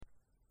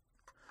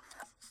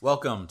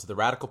Welcome to the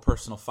Radical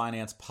Personal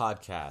Finance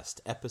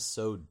Podcast,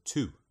 Episode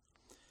 2.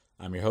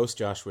 I'm your host,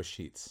 Joshua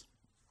Sheets.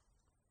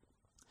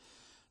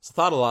 So I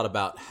thought a lot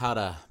about how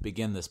to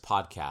begin this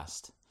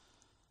podcast.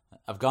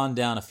 I've gone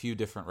down a few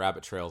different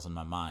rabbit trails in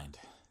my mind.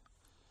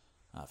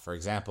 For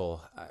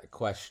example, I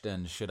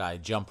questioned, should I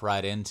jump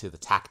right into the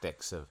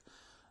tactics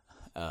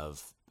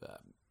of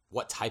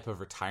what type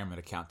of retirement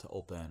account to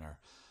open, or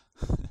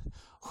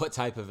what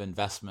type of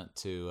investment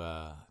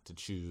to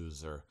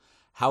choose, or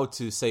how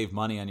to save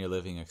money on your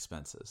living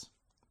expenses.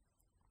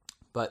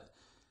 But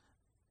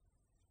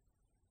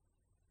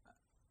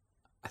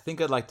I think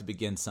I'd like to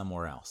begin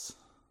somewhere else.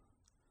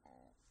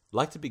 I'd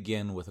like to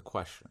begin with a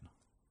question.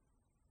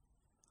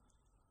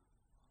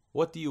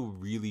 What do you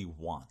really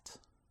want?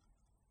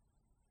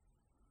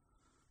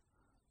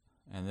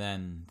 And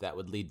then that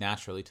would lead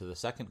naturally to the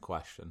second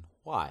question,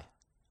 why?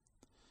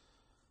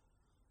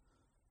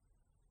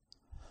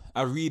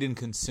 I read and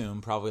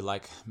consume, probably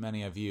like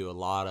many of you, a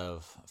lot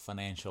of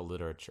financial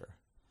literature.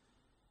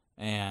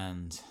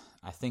 And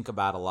I think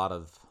about a lot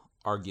of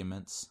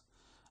arguments.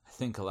 I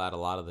think about a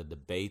lot of the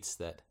debates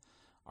that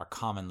are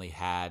commonly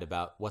had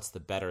about what's the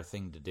better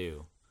thing to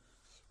do.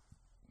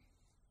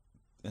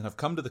 And I've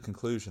come to the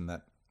conclusion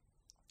that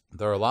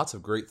there are lots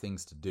of great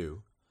things to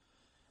do.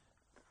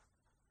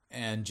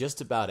 And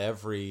just about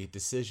every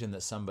decision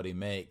that somebody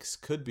makes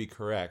could be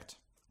correct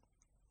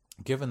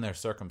given their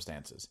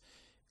circumstances,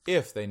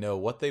 if they know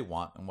what they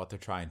want and what they're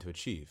trying to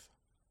achieve.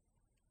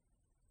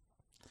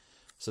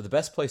 So the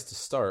best place to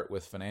start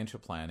with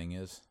financial planning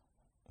is,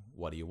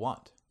 what do you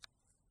want?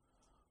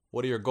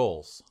 What are your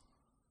goals?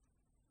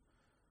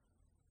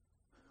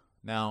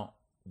 Now,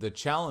 the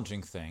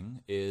challenging thing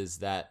is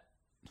that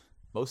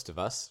most of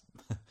us,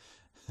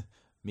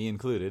 me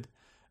included,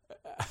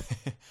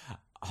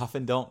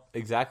 often don't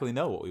exactly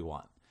know what we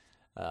want.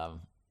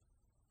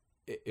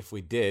 If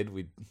we did,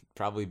 we'd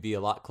probably be a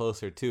lot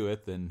closer to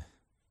it than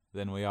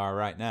we are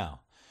right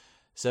now.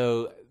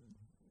 So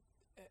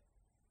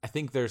I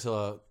think there's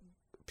a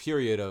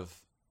period of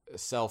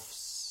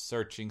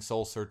self-searching,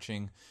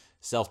 soul-searching,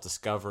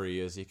 self-discovery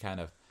as you kind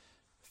of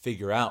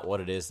figure out what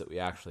it is that we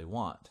actually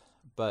want.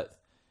 But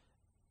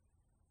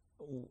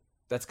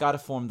that's got to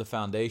form the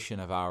foundation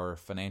of our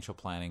financial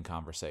planning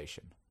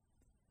conversation.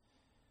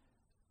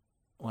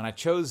 When I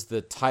chose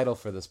the title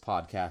for this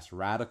podcast,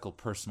 Radical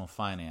Personal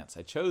Finance,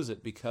 I chose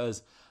it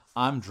because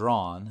I'm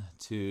drawn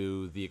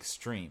to the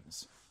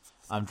extremes.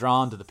 I'm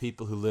drawn to the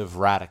people who live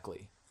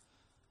radically.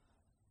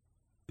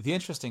 The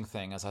interesting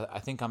thing is I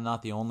think I'm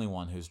not the only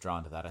one who's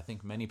drawn to that. I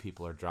think many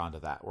people are drawn to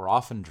that. We're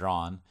often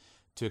drawn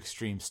to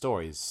extreme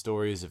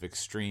stories of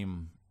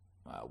extreme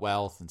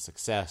wealth and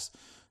success,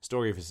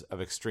 stories of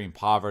extreme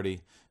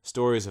poverty,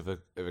 stories of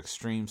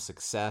extreme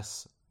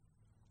success,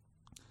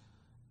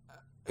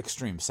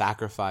 extreme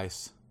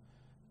sacrifice.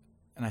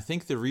 And I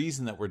think the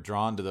reason that we're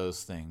drawn to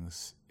those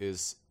things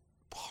is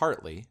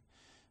partly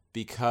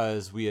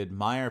because we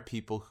admire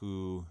people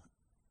who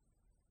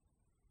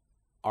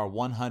are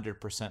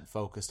 100%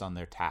 focused on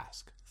their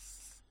task.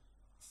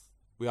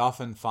 We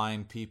often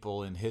find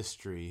people in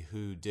history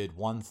who did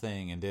one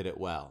thing and did it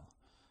well.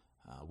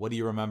 What do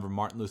you remember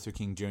Martin Luther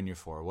King Jr.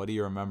 for? What do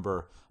you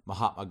remember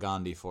Mahatma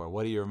Gandhi for?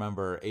 What do you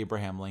remember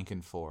Abraham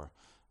Lincoln for?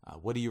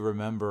 What do you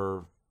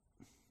remember,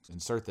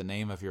 insert the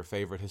name of your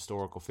favorite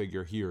historical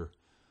figure here,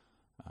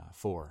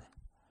 for?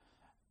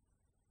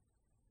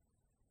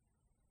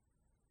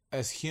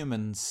 As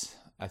humans,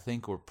 I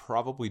think we're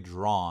probably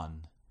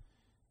drawn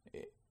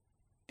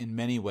in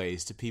many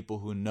ways to people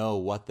who know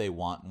what they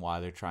want and why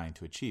they're trying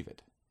to achieve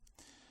it.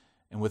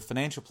 And with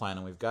financial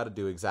planning, we've got to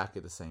do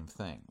exactly the same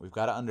thing. We've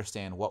got to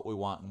understand what we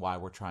want and why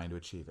we're trying to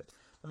achieve it.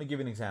 Let me give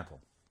you an example.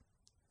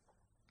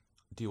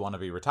 Do you want to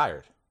be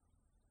retired?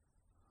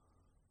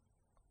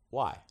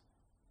 Why?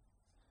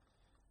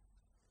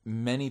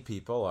 Many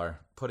people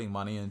are putting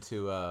money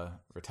into a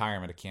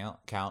retirement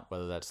account,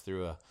 whether that's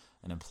through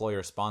an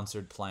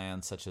employer-sponsored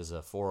plan such as a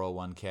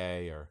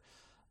 401k or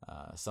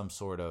some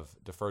sort of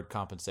deferred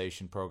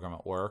compensation program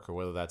at work, or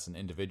whether that's an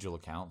individual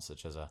account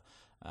such as a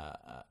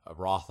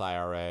Roth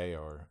IRA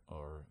or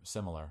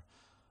similar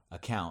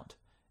account.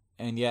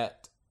 And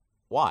yet,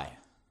 why?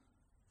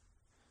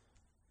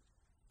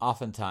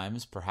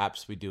 Oftentimes,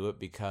 perhaps we do it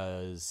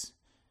because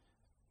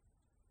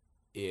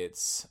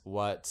it's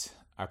what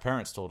our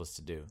parents told us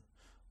to do,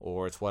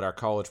 or it's what our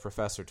college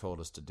professor told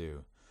us to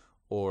do,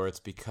 or it's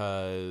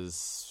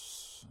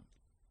because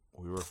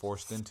we were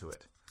forced into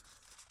it.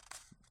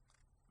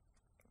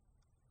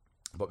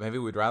 But maybe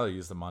we'd rather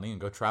use the money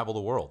and go travel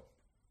the world.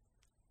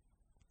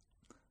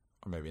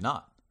 Or maybe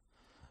not.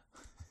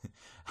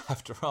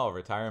 After all,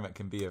 retirement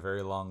can be a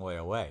very long way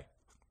away.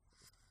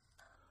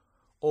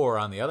 Or,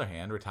 on the other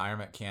hand,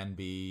 retirement can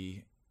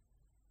be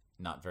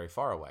not very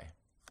far away.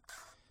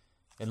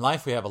 In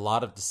life, we have a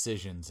lot of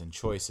decisions and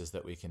choices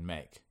that we can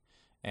make.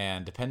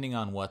 And depending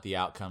on what the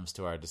outcomes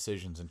to our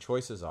decisions and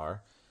choices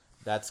are,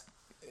 that's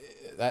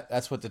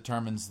what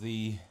determines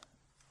the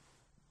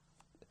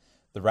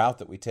route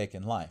that we take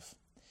in life.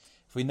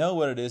 If we know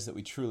what it is that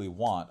we truly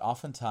want,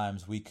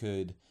 oftentimes we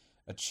could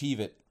achieve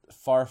it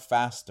far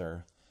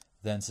faster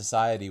than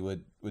society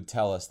would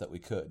tell us that we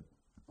could.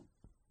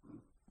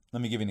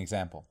 Let me give you an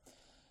example.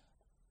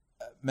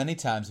 Many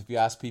times, if you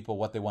ask people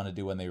what they want to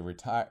do when they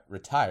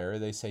retire,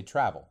 they say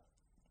travel.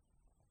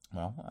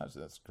 Well,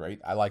 that's great.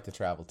 I like to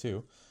travel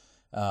too.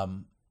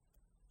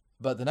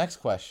 But the next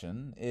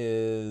question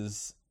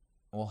is,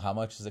 well, how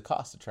much does it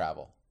cost to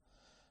travel?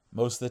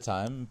 Most of the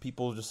time,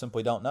 people just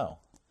simply don't know.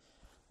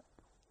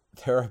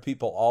 There are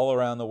people all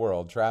around the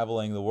world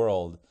traveling the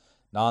world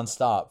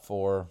nonstop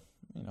for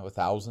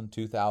 $1,000,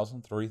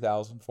 $2,000,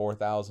 $3,000,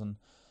 $4,000,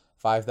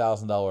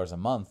 $5,000 a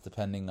month,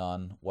 depending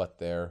on what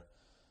their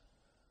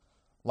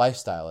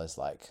lifestyle is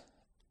like.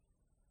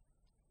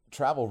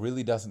 Travel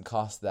really doesn't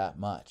cost that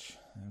much.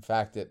 In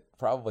fact, it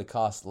probably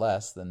costs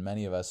less than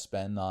many of us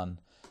spend on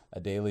a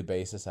daily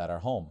basis at our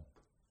home.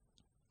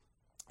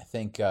 I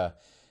think I'll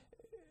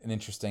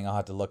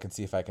have to look and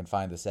see if I can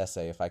find this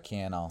essay. If I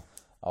can,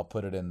 I'll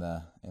put it in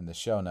the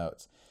show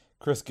notes.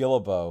 Chris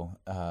Guillebeau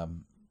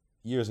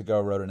years ago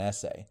wrote an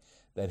essay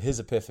that his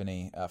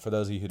epiphany. For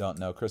those of you who don't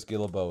know, Chris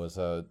Guillebeau is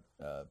a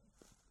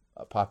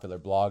popular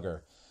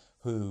blogger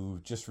who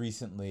just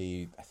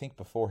recently, I think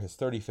before his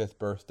 35th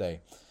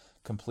birthday,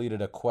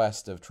 completed a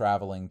quest of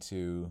traveling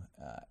to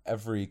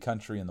every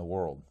country in the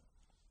world.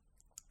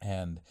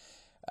 And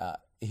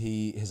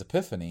his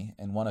epiphany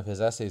in one of his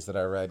essays that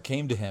I read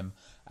came to him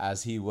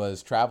as he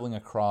was traveling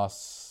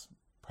across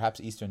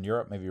perhaps Eastern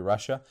Europe, maybe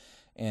Russia,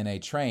 in a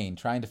train,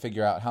 trying to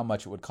figure out how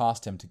much it would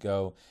cost him to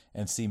go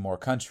and see more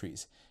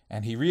countries.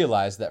 And he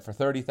realized that for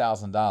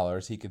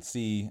 $30,000, he could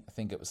see, I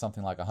think it was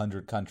something like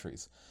 100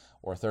 countries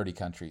or 30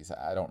 countries.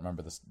 I don't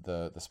remember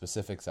the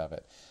specifics of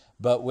it.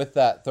 But with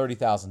that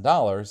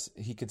 $30,000,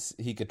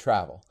 he could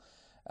travel.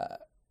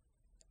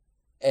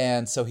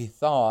 And so he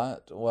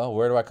thought, well,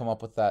 where do I come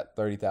up with that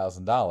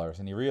 $30,000?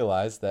 And he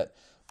realized that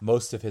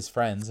most of his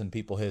friends and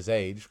people his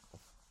age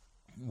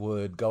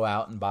would go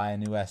out and buy a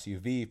new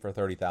SUV for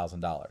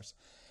 $30,000.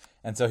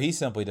 And so he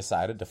simply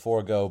decided to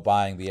forego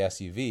buying the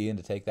SUV and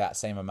to take that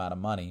same amount of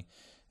money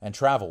and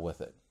travel with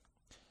it.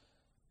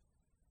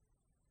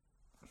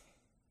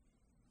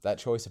 That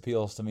choice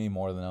appeals to me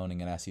more than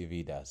owning an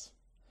SUV does.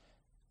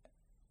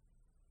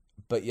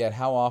 But yet,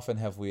 how often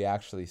have we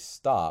actually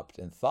stopped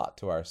and thought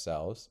to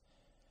ourselves,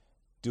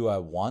 do I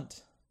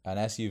want an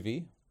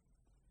SUV?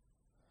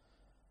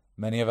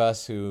 Many of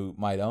us who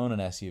might own an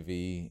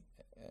SUV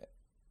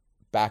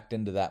backed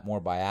into that more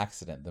by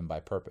accident than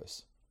by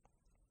purpose.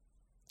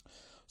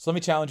 So let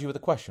me challenge you with a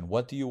question.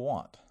 What do you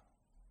want?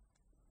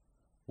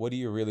 What do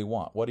you really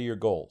want? What are your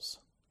goals?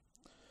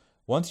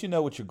 Once you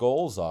know what your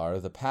goals are,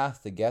 the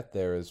path to get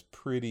there is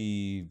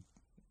pretty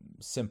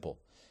simple.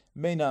 It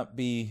may not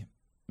be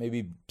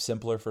maybe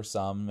simpler for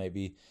some,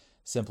 maybe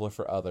simpler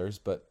for others,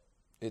 but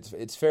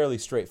it's fairly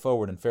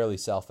straightforward and fairly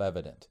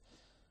self-evident.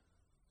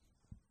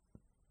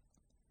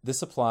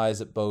 This applies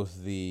at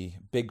both the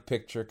big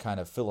picture, kind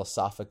of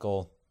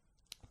philosophical,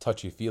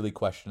 touchy-feely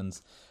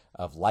questions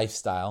of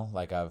lifestyle,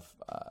 like I've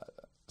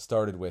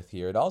started with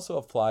here. It also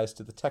applies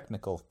to the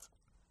technical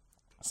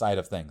side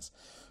of things.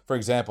 For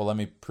example, let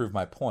me prove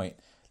my point.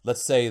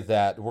 Let's say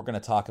that we're going to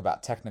talk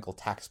about technical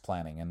tax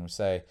planning, and we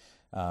say,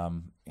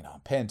 I'm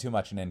paying too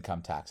much in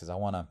income taxes. I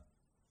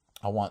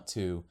want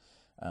to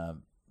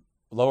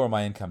lower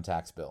my income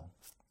tax bill.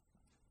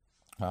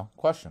 Well,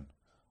 question: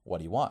 what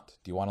do you want?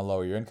 Do you want to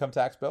lower your income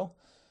tax bill?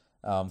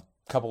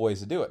 Couple ways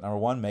to do it. Number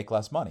one, make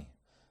less money.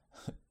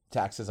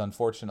 Taxes,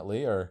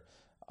 unfortunately, are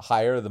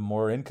higher the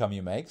more income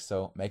you make,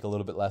 so make a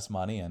little bit less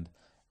money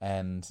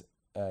and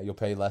you'll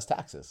pay less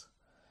taxes.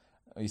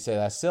 You say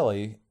that's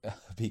silly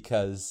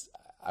because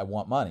I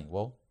want money.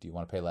 Well, do you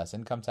want to pay less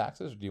income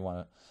taxes or do you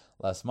want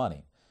less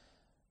money?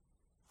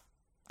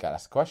 Got to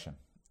ask the question.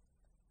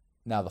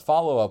 Now, the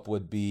follow-up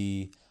would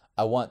be,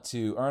 I want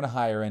to earn a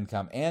higher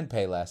income and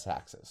pay less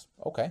taxes.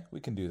 Okay, we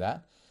can do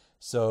that.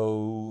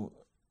 So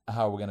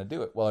how are we going to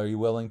do it? Well, are you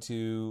willing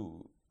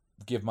to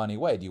give money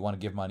away? Do you want to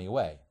give money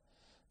away?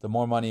 The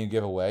more money you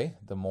give away,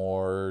 the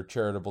more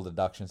charitable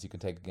deductions you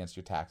can take against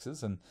your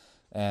taxes,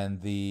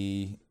 and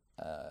the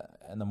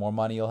more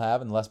money you'll have,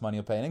 and the less money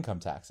you'll pay in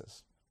income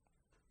taxes.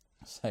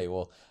 Say,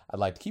 well, I'd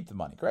like to keep the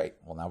money. Great.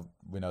 Well, now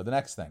we know the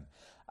next thing.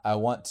 I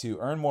want to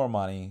earn more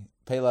money,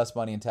 pay less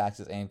money in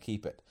taxes, and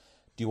keep it.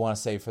 Do you want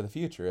to save for the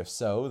future? If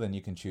so, then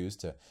you can choose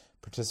to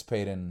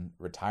participate in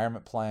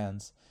retirement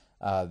plans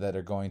that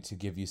are going to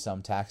give you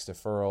some tax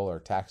deferral or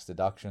tax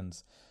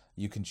deductions.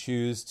 You can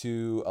choose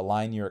to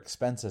align your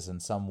expenses in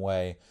some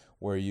way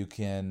where you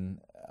can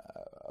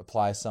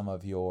apply some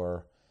of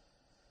your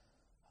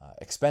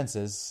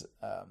expenses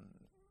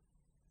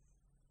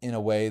in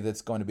a way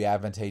that's going to be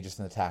advantageous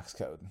in the tax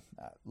code.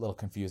 A little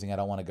confusing. I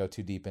don't want to go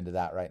too deep into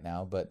that right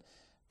now, but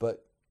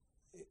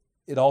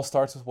it all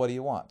starts with, what do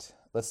you want?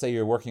 Let's say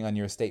you're working on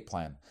your estate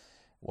plan.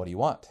 What do you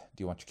want?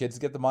 Do you want your kids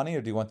to get the money,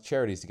 or do you want the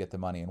charities to get the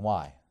money, and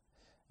why?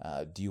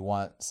 Do you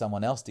want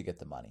someone else to get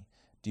the money?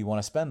 Do you want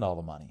to spend all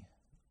the money?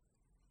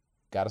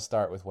 Got to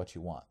start with what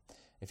you want.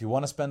 If you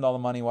want to spend all the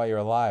money while you're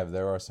alive,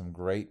 there are some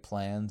great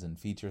plans and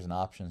features and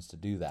options to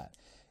do that.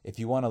 If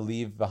you want to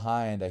leave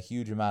behind a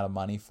huge amount of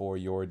money for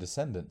your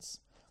descendants,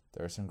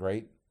 there are some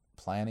great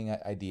planning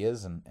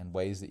ideas and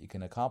ways that you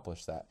can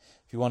accomplish that.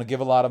 If you want to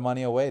give a lot of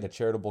money away to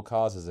charitable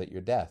causes at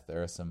your death,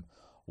 there are some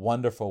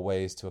wonderful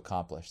ways to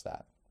accomplish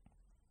that.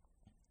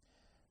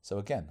 So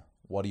again,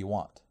 what do you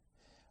want?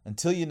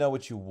 Until you know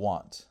what you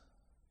want,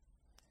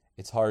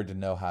 it's hard to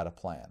know how to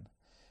plan.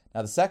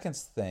 Now, the second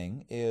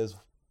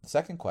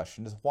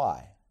question is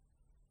why?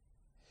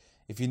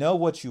 If you know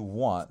what you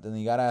want, then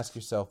you got to ask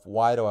yourself,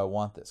 why do I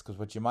want this? Because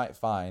what you might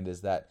find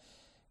is that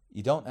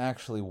you don't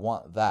actually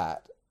want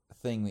that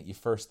thing that you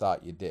first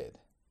thought you did.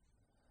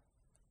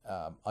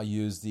 I'll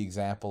use the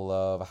example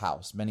of a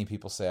house. Many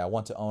people say, I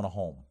want to own a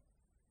home.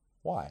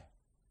 Why?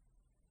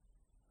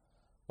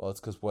 Well, it's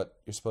because what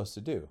you're supposed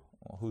to do.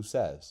 Well, who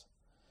says?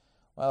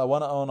 Well, I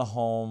want to own a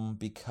home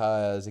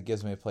because it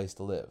gives me a place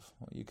to live.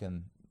 Well, you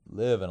can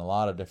live in a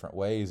lot of different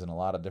ways in a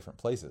lot of different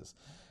places.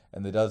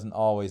 And it doesn't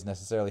always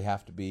necessarily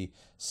have to be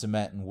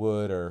cement and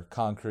wood or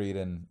concrete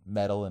and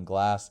metal and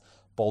glass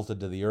bolted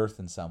to the earth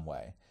in some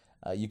way.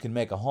 You can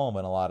make a home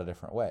in a lot of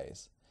different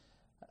ways.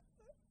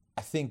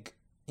 I think,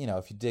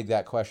 if you dig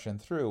that question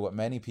through, what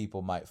many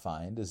people might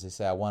find is they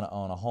say, I want to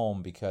own a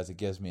home because it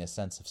gives me a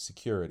sense of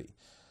security,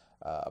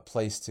 a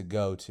place to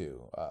go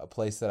to, a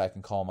place that I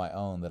can call my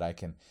own, that I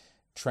can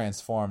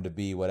transform to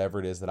be whatever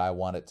it is that I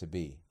want it to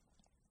be.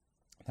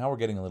 Now we're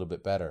getting a little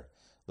bit better,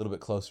 a little bit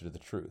closer to the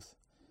truth.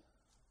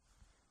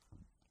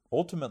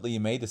 Ultimately, you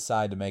may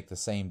decide to make the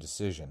same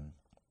decision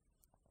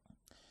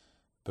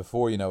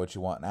before you know what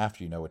you want and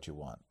after you know what you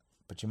want,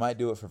 but you might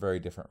do it for very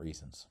different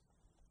reasons.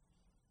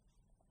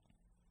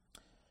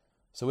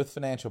 So with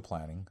financial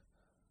planning,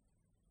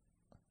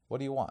 what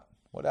do you want?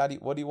 What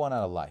do you want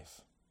out of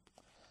life?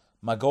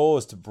 My goal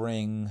is to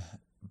bring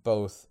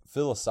both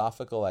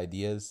philosophical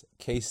ideas,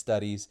 case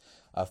studies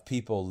of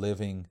people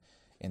living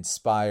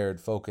inspired,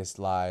 focused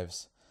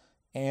lives,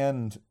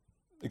 and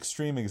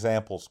extreme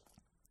examples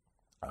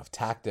of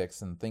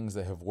tactics and things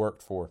that have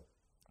worked for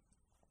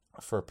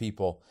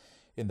people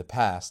in the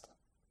past.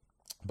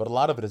 But a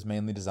lot of it is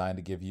mainly designed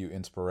to give you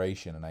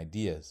inspiration and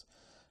ideas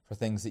for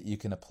things that you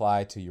can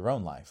apply to your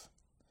own life.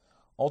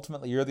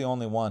 Ultimately, you're the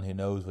only one who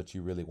knows what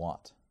you really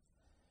want.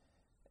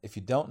 If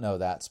you don't know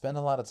that, spend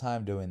a lot of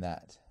time doing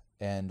that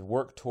and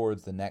work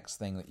towards the next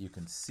thing that you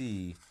can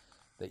see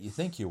that you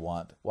think you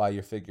want while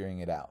you're figuring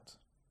it out.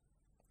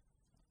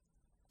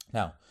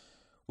 Now,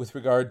 with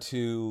regard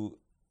to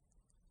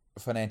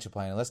financial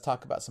planning, let's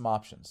talk about some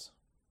options.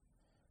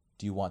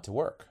 Do you want to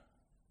work?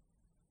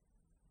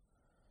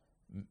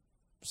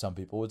 Some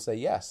people would say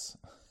yes.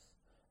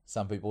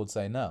 Some people would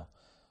say no.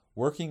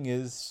 Working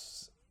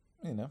is,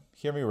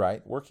 hear me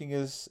right, working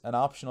is an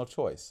optional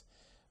choice.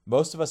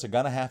 Most of us are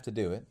going to have to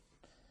do it,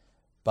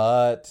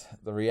 but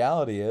the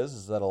reality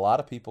is that a lot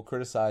of people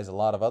criticize a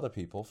lot of other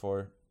people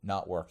for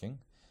not working,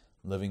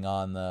 living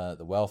on the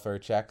welfare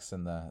checks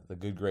and the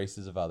good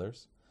graces of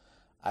others.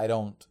 I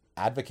don't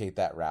advocate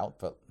that route,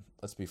 but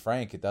let's be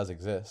frank, it does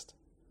exist.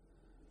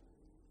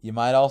 You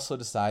might also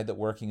decide that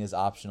working is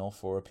optional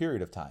for a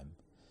period of time.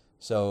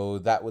 So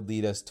that would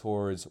lead us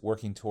towards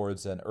working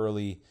towards an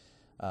early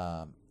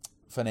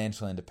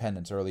financial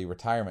independence, early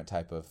retirement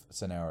type of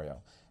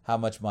scenario. How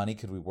much money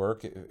could we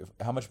work?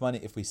 How much money,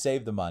 if we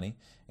save the money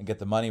and get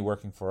the money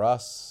working for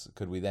us,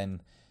 could we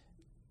then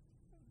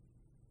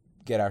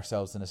get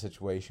ourselves in a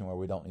situation where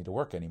we don't need to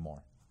work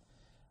anymore?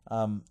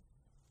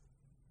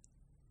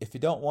 If you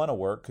don't want to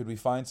work, could we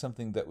find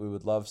something that we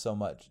would love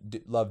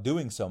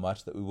doing so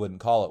much that we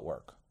wouldn't call it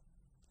work?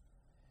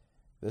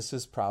 This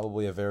is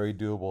probably a very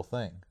doable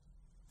thing.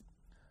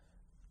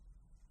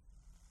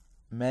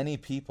 Many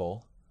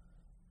people,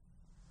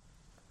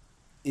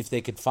 if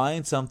they could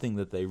find something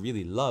that they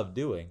really love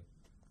doing,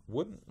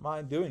 wouldn't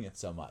mind doing it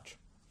so much.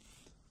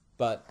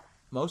 But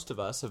most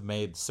of us have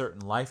made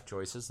certain life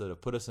choices that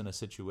have put us in a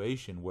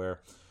situation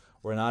where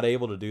we're not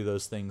able to do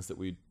those things that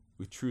we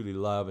truly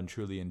love and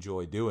truly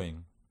enjoy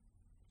doing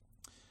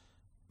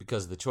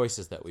because of the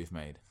choices that we've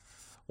made.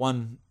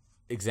 One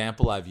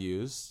example I've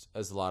used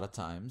as a lot of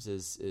times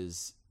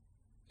is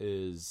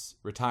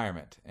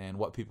retirement and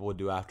what people would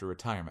do after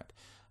retirement.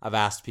 I've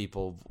asked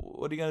people,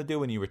 what are you going to do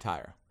when you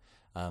retire?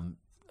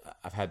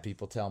 I've had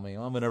people tell me,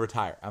 I'm going to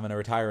retire. I'm going to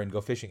retire and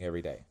go fishing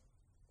every day.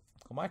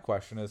 Well, my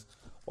question is,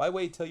 why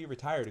wait till you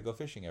retire to go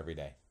fishing every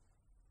day?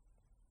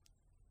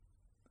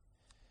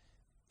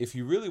 If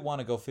you really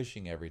want to go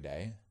fishing every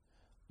day,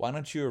 why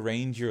don't you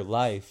arrange your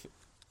life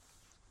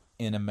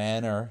in a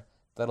manner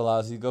that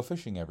allows you to go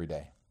fishing every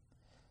day?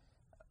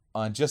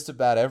 On just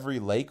about every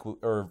lake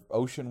or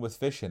ocean with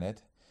fish in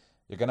it,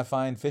 you're going to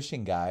find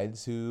fishing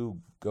guides who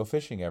go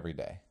fishing every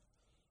day.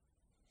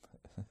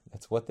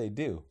 That's what they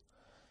do.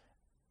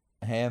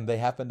 And they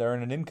happen to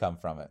earn an income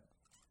from it.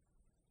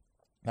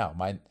 Now,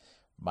 it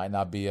might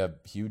not be a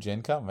huge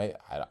income.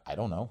 I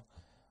don't know.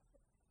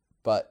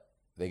 But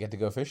they get to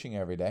go fishing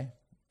every day.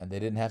 And they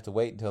didn't have to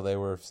wait until they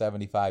were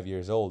 75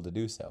 years old to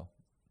do so.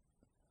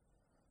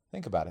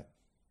 Think about it.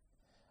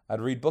 I'd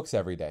read books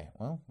every day.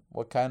 Well,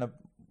 what kind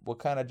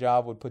of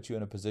job would put you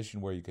in a position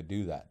where you could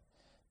do that?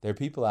 There are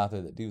people out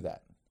there that do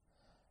that.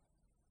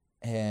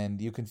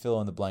 and you can fill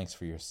in the blanks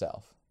for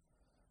yourself.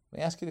 Let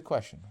me ask you the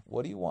question.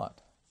 What do you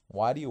want?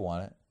 Why do you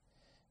want it?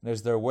 And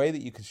is there a way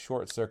that you can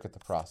short-circuit the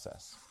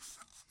process?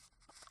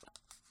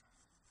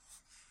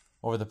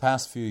 Over the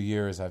past few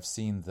years, I've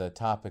seen the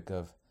topic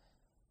of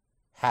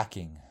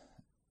hacking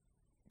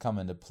come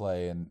into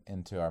play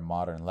into our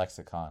modern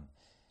lexicon.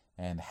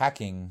 And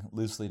hacking,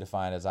 loosely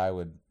defined as I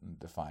would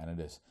define it,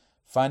 is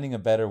finding a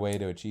better way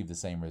to achieve the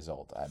same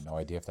result. I have no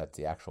idea if that's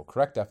the actual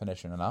correct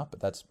definition or not, but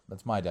that's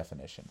my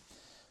definition.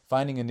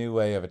 Finding a new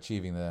way of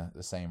achieving the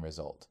same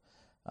result.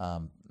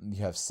 You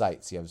have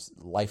sites, you have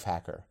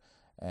Lifehacker,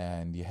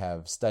 and you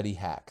have study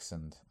hacks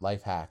and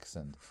life hacks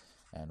and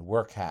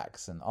work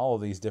hacks and all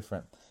of these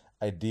different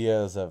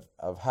ideas of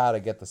how to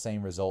get the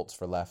same results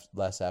for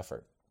less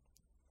effort.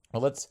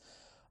 Well, let's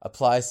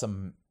apply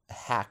some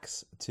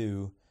hacks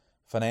to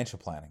financial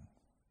planning.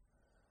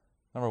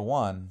 Number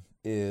one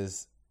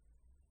is,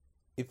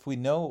 if we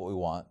know what we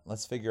want,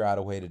 let's figure out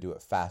a way to do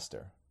it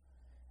faster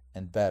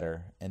and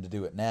better and to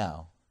do it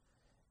now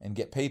and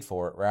get paid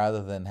for it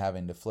rather than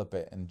having to flip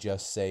it and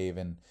just save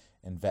and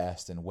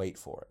invest and wait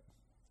for it.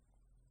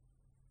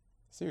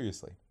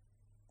 Seriously.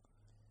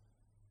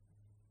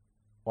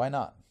 Why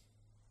not?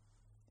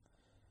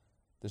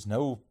 There's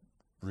no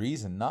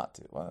reason not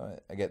to. Well,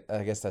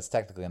 I guess that's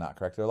technically not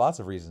correct. There are lots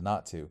of reasons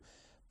not to.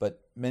 But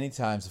many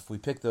times if we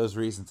pick those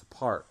reasons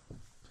apart,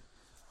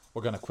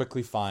 we're going to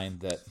quickly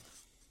find that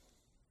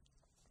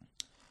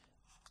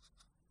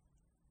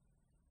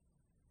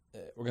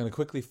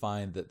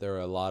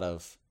there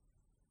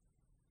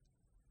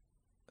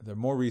are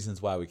more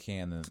reasons why we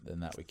can than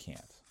that we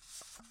can't.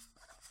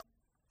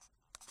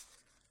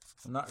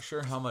 I'm not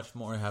sure how much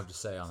more I have to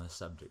say on this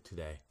subject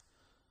today.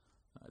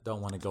 I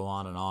don't want to go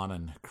on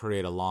and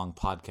create a long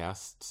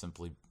podcast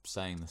simply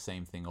saying the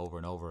same thing over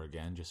and over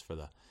again just for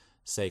the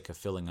sake of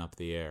filling up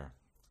the air.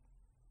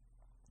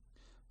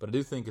 But I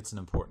do think it's an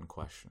important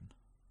question.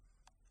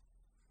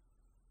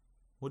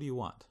 What do you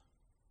want?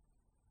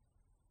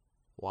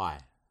 Why?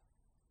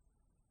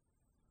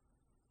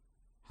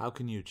 How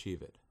can you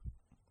achieve it?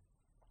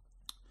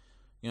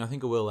 I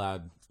think I will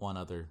add one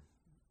other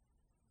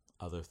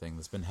thing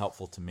that's been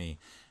helpful to me,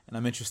 and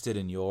I'm interested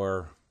in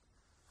your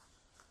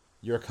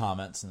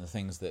comments and the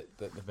things that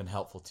have been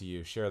helpful to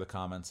you. Share the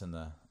comments in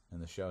the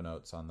show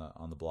notes on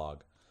the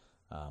blog.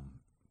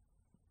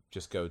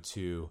 Just go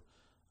to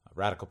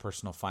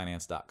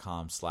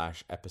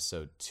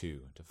radicalpersonalfinance.com/episode2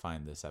 to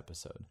find this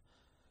episode.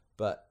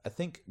 But I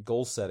think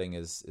goal setting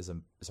is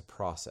a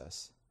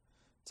process.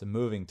 It's a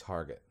moving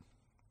target.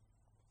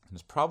 And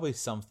it's probably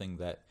something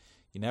that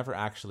you never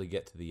actually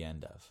get to the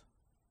end of.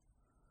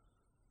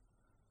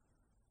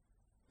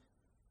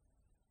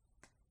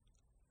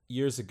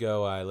 Years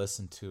ago, I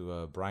listened to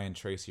a Brian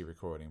Tracy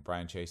recording.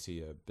 Brian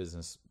Tracy, a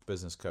business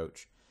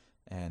coach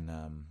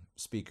and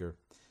speaker.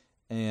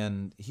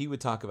 And he would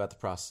talk about the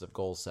process of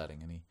goal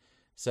setting. And he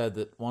said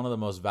that one of the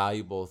most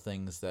valuable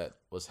things that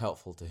was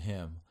helpful to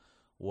him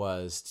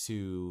was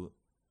to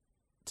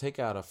take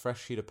out a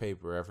fresh sheet of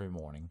paper every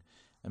morning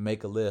and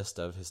make a list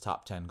of his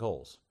top 10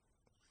 goals.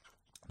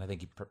 And I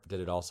think he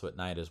did it also at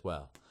night as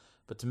well.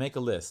 But to make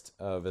a list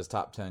of his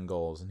top 10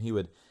 goals, and he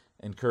would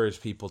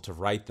encourage people to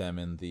write them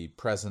in the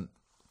present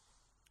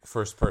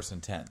first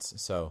person tense.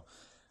 So,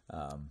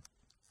 I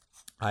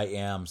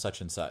am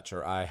such and such,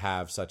 or I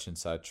have such and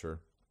such,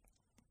 or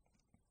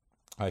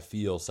I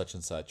feel such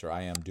and such, or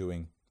I am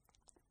doing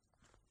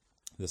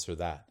this or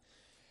that.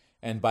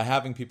 And by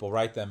having people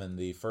write them in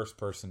the first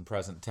person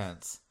present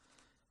tense,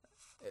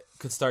 it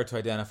could start to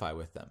identify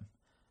with them.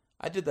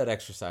 I did that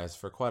exercise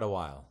for quite a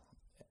while.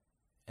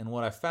 And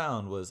what I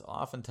found was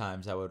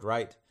oftentimes I would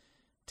write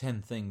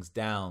 10 things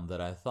down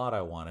that I thought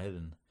I wanted,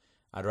 and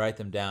I'd write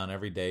them down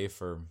every day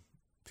for a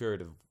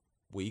period of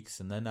weeks,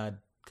 and then I'd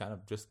kind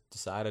of just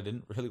decide I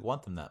didn't really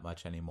want them that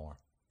much anymore.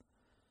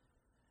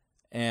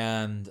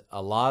 And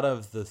a lot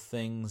of the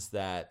things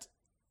that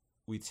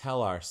we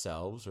tell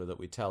ourselves or that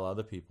we tell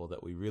other people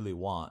that we really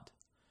want,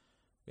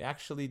 we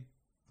actually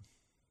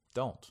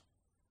don't.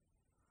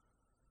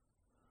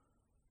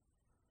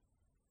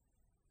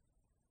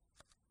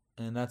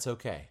 And that's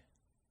okay.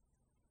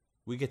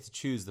 We get to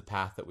choose the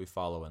path that we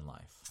follow in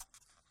life.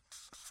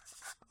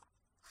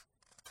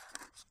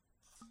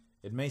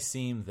 It may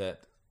seem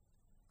that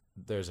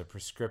there's a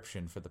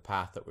prescription for the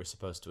path that we're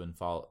supposed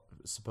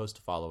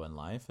to follow in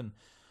life, and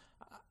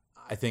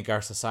I think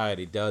our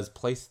society does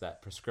place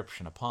that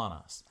prescription upon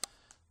us,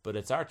 but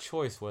it's our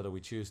choice whether we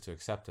choose to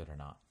accept it or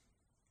not.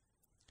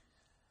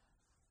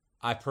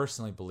 I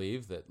personally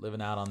believe that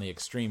living out on the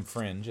extreme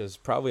fringe is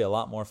probably a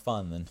lot more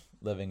fun than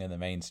living in the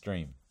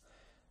mainstream.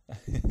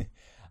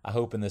 I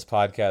hope in this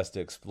podcast to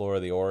explore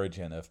the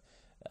origin of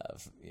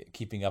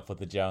keeping up with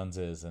the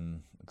Joneses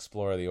and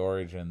explore the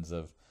origins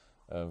of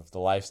the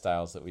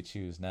lifestyles that we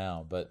choose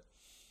now. But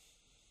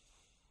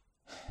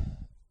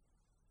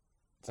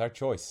it's our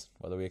choice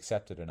whether we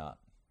accept it or not.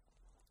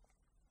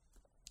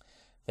 I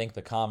think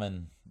the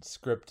common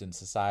script in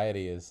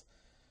society is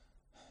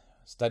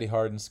study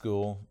hard in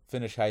school,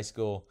 finish high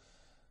school,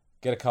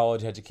 get a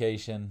college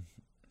education,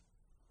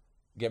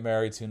 get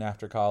married soon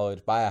after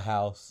college, buy a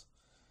house,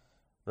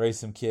 raise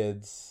some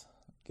kids,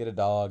 get a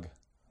dog,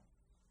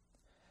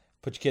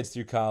 put your kids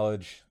through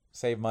college,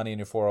 save money in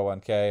your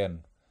 401k,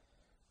 and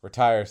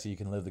retire so you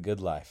can live the good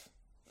life.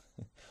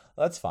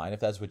 That's fine if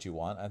that's what you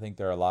want. I think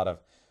there are a lot of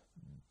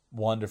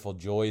wonderful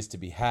joys to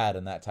be had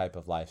in that type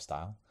of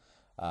lifestyle.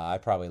 I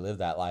probably live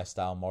that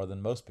lifestyle more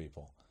than most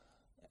people.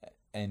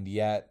 And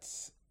yet,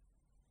 is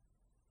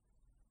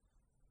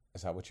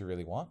that what you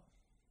really want?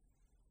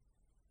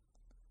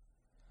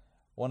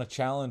 I want to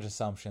challenge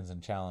assumptions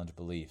and challenge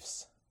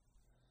beliefs.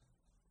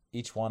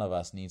 Each one of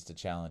us needs to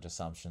challenge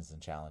assumptions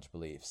and challenge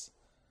beliefs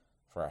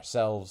for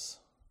ourselves,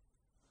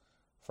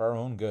 for our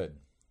own good.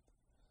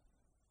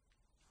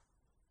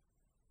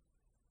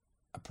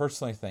 I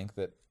personally think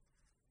that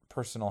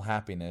personal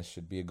happiness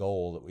should be a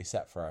goal that we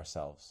set for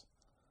ourselves.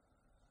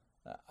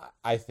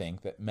 I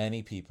think that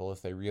many people,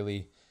 if they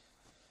really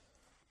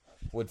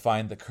would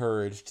find the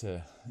courage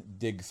to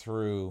dig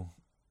through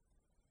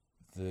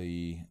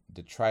the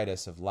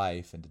detritus of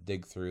life and to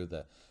dig through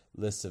the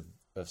list of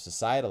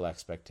societal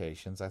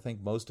expectations, I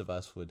think most of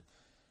us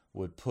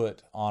would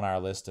put on our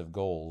list of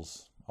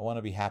goals, I want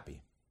to be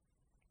happy.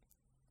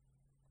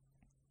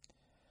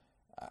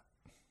 At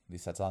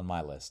least that's on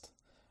my list.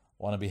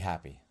 I want to be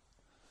happy.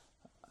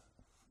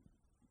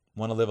 I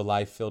want to live a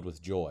life filled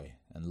with joy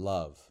and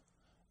love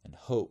and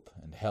hope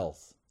and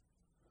health.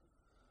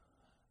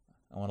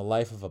 I want a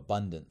life of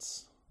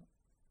abundance.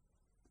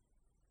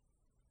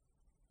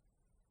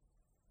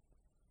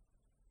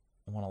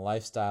 I want a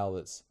lifestyle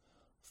that's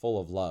full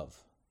of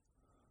love.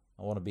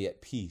 I want to be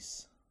at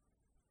peace.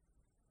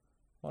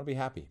 I want to be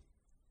happy.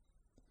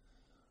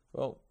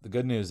 Well, the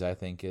good news, I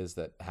think, is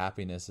that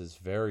happiness is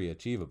very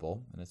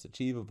achievable, and it's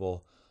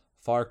achievable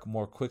far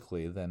more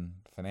quickly than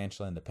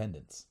financial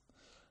independence.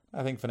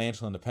 I think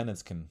financial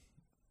independence can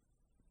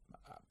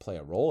play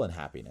a role in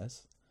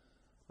happiness,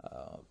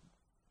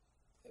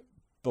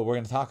 but we're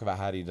going to talk about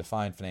how do you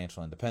define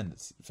financial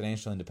independence.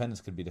 Financial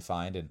independence could be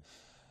defined in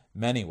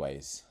many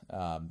ways.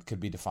 Could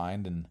be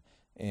defined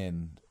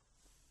in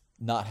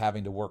not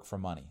having to work for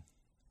money.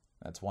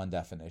 That's one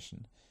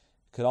definition.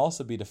 Could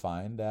also be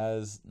defined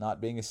as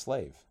not being a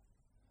slave.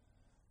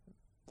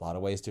 A lot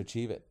of ways to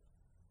achieve it.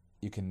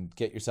 You can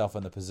get yourself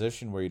in the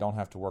position where you don't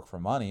have to work for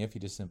money if you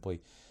just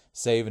simply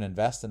save and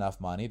invest enough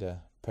money to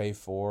pay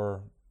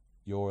for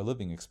your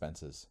living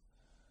expenses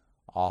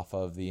off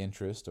of the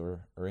interest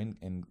or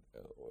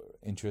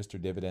interest or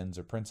dividends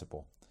or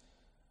principal.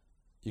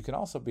 You can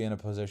also be in a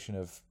position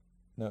of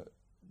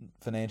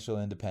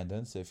financial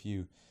independence if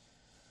you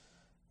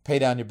pay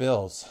down your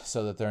bills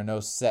so that there are no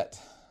set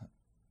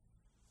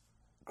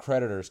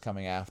creditors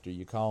coming after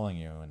you, calling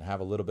you, and have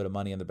a little bit of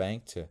money in the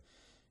bank to,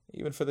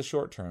 even for the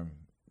short term,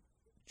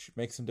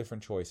 make some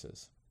different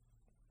choices.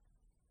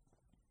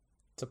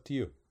 It's up to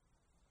you.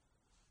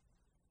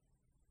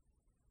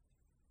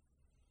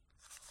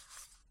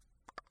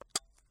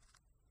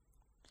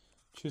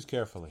 Choose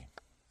carefully.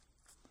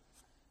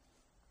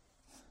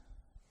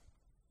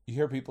 You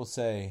hear people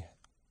say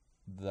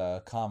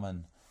the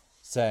common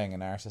saying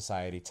in our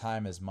society,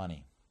 time is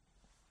money.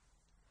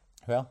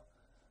 Well,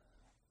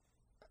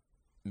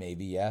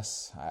 maybe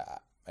yes,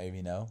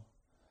 maybe no.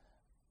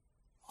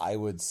 I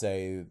would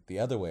say the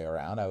other way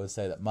around. I would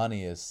say that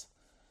money is,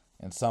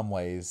 in some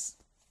ways,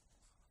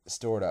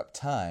 stored up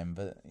time,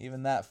 but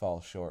even that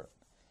falls short.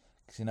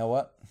 Because you know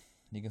what?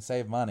 You can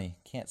save money,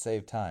 can't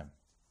save time.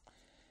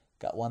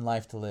 Got one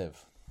life to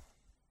live.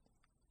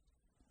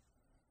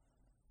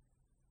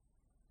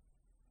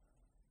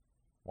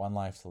 One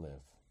life to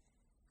live.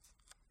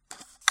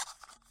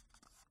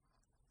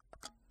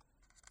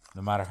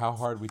 No matter how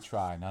hard we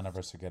try, none of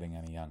us are getting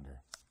any younger.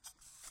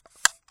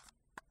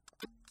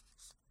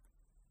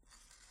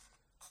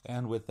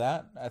 And with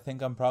that, I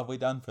think I'm probably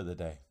done for the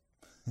day.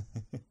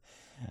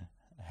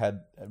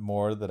 Had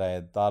more that I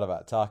had thought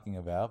about talking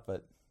about,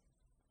 but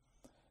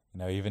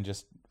even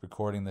just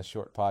recording this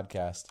short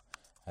podcast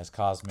has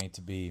caused me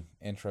to be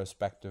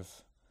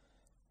introspective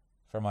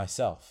for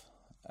myself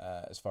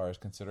as far as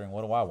considering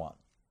what do I want.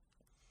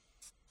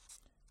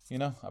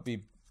 I'll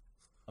be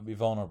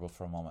vulnerable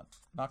for a moment.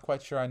 Not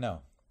quite sure I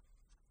know.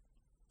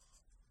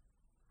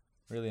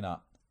 Really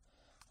not.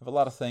 I have a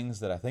lot of things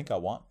that I think I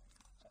want,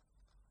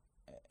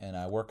 and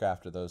I work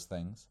after those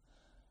things,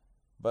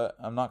 but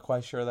I'm not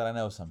quite sure that I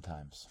know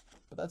sometimes.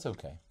 But that's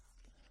okay.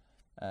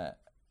 It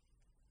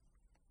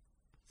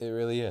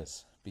really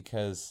is,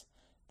 because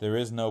there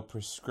is no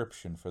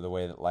prescription for the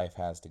way that life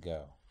has to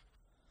go.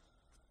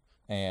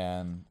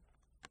 And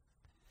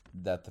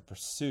that the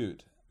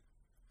pursuit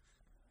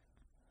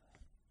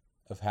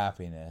of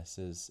happiness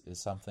is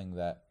something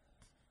that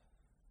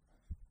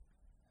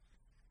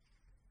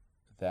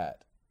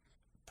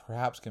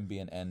perhaps can be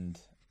an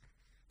end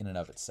in and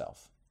of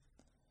itself.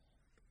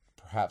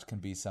 Perhaps can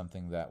be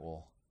something that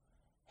will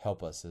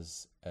help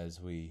us as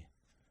we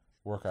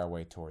work our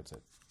way towards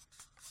it.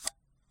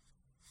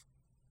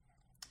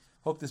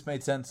 Hope this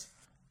made sense.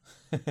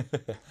 We'll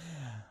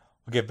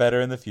get better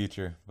in the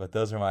future, but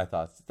those are my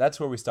thoughts. That's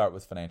where we start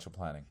with financial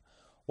planning.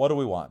 What do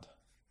we want?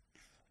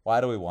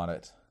 Why do we want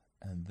it?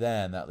 And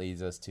then that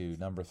leads us to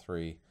number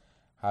 3,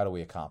 how do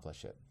we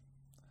accomplish it?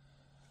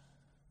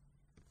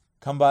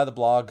 Come by the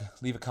blog,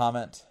 leave a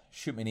comment,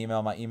 shoot me an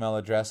email. My email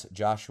address,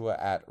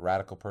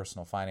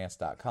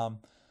 joshua@radicalpersonalfinance.com.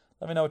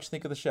 Let me know what you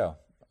think of the show.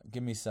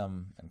 Give me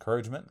some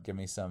encouragement. Give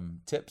me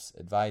some tips,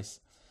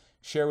 advice.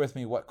 Share with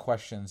me what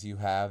questions you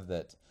have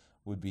that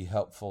would be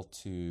helpful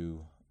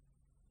to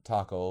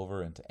talk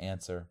over and to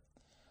answer.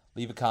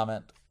 Leave a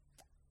comment.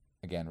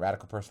 Again,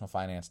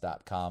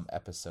 radicalpersonalfinance.com,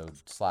 episode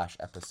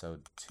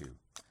 2.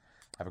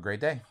 Have a great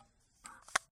day.